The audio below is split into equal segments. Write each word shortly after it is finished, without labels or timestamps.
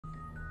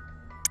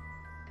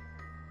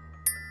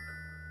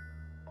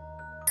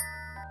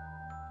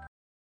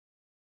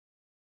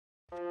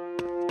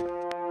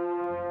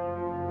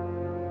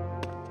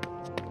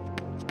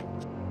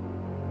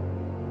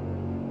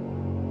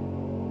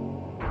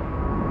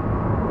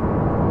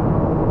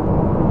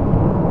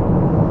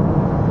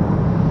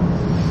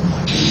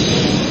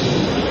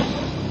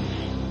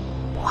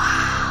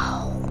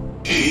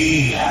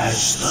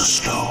is the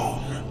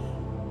stone?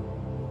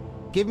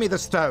 Give me the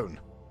stone.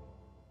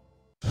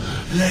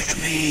 Let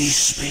me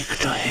speak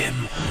to him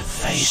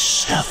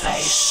face to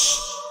face.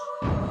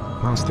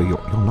 Master,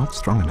 you're not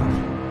strong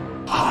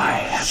enough. I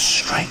have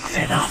strength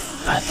enough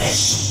for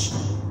this.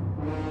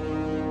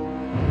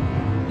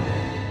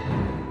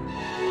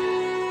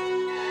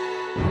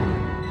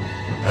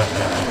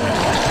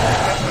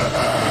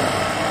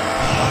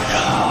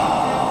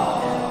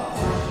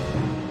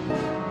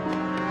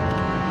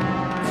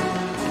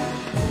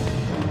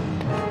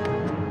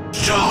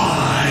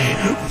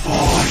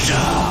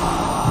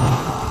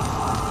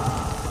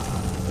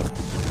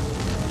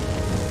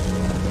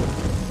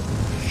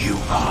 You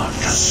can't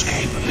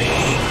escape me,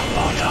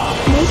 Potter.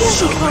 Maybe I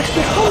can catch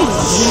the hole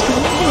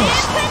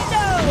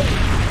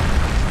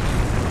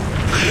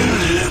Kill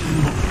him!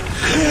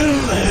 Kill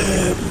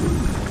him!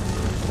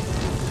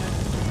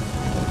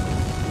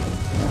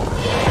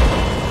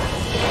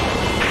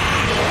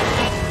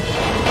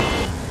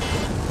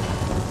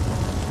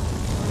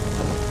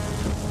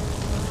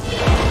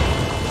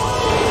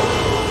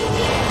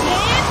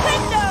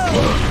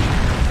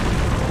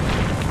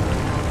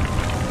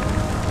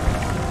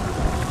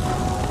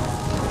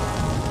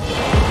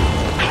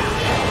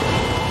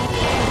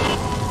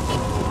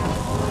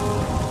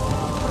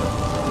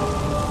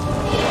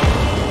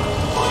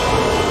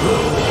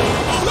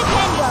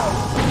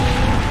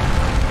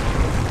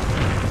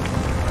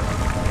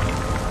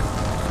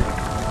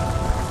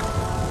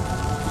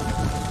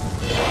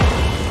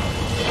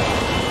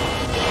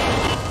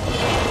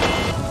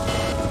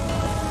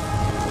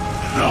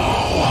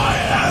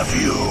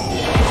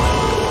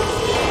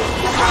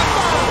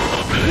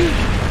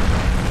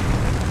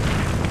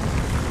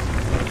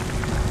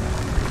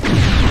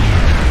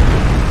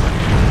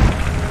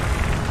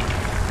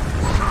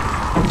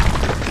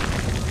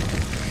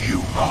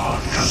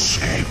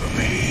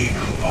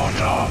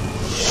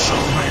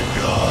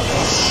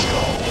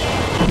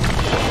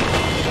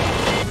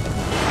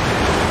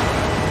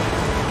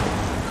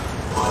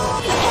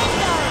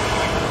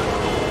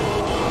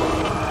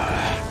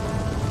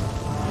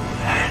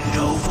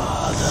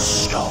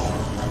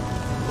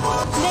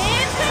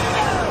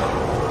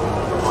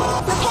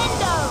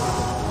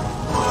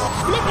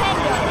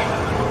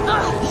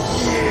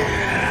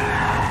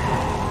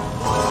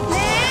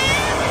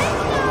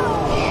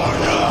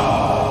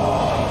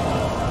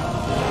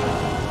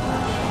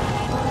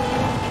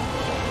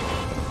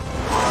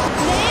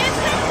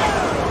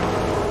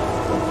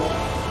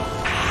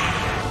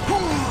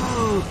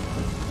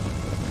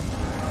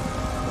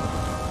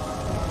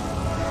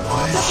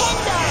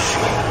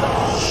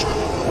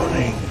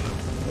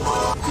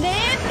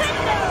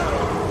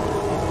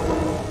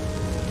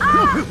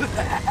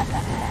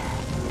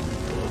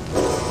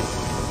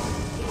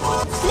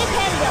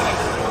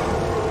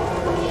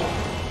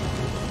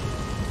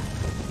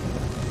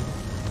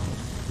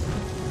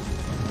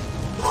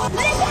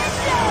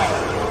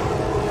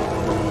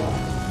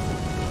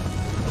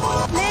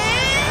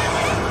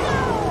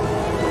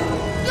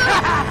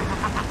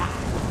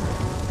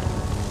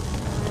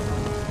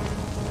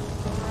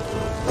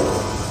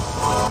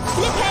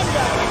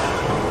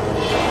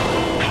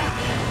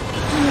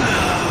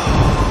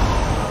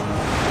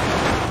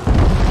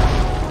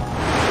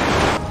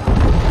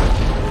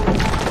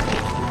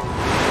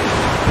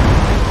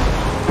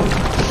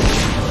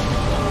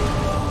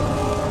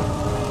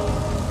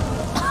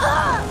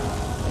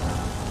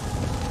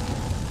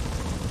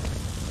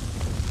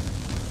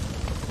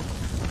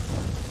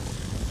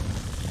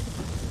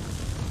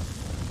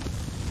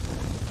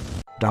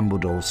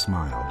 Dumbledore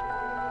smiled.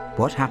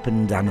 What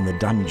happened down in the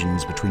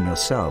dungeons between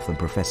yourself and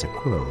Professor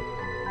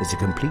Quirrell is a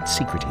complete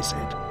secret, he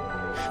said.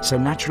 So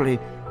naturally,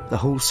 the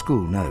whole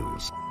school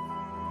knows.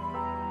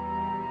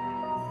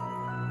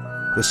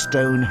 The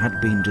stone had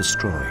been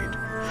destroyed,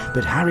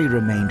 but Harry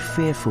remained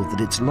fearful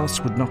that its loss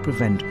would not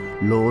prevent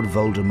Lord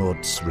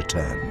Voldemort's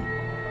return.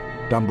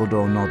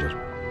 Dumbledore nodded,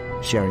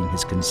 sharing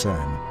his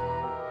concern.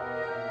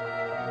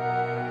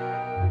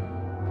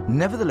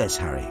 Nevertheless,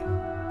 Harry,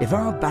 if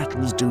our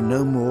battles do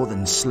no more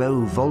than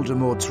slow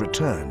Voldemort's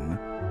return,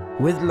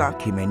 with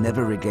luck he may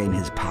never regain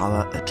his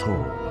power at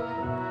all.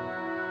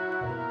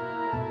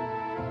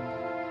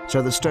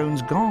 So the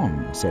stone's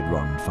gone, said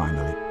Ron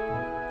finally.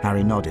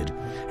 Harry nodded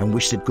and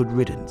wished it good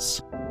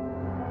riddance.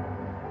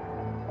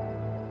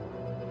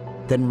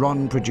 Then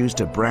Ron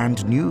produced a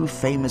brand new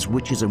famous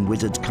witches and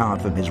wizards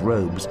card from his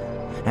robes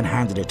and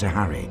handed it to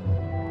Harry.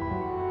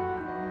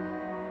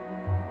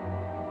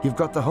 You've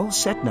got the whole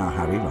set now,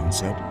 Harry, Ron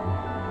said.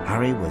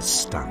 Harry was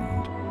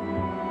stunned.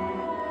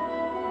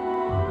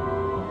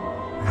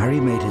 Harry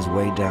made his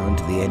way down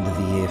to the end of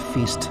the year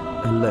feast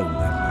alone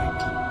that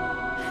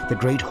night. The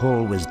great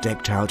hall was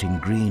decked out in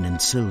green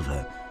and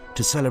silver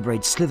to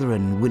celebrate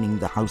Slytherin winning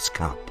the House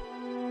Cup.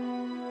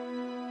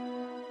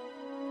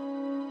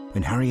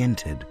 When Harry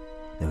entered,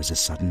 there was a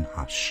sudden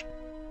hush.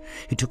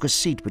 He took a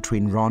seat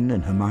between Ron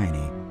and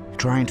Hermione,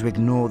 trying to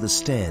ignore the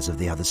stares of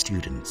the other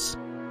students.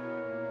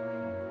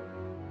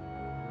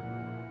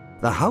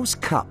 The House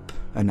Cup,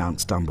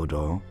 announced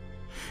Dumbledore,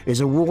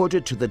 is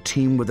awarded to the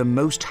team with the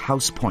most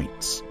house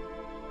points.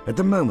 At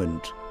the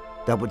moment,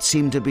 that would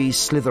seem to be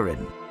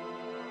Slytherin.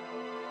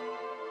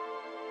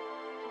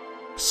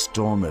 A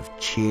storm of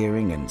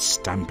cheering and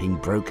stamping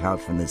broke out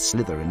from the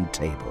Slytherin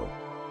table.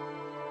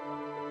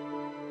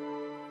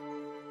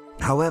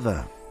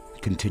 However,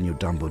 continued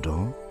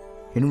Dumbledore,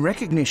 in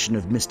recognition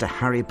of Mr.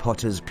 Harry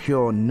Potter's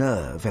pure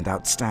nerve and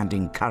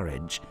outstanding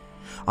courage,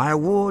 I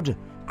award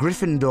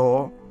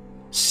Gryffindor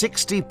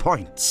 60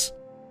 points.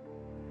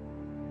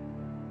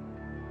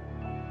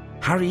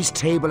 Harry's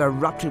table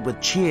erupted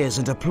with cheers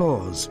and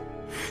applause.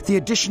 The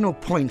additional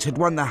point had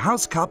won the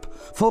House Cup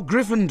for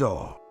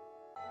Gryffindor.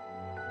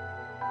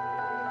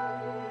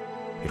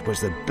 It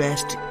was the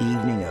best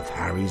evening of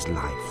Harry's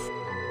life.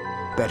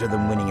 Better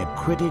than winning at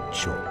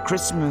Quidditch or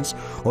Christmas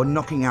or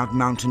knocking out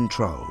mountain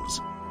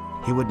trolls.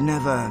 He would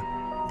never,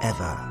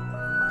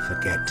 ever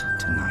forget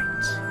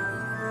tonight.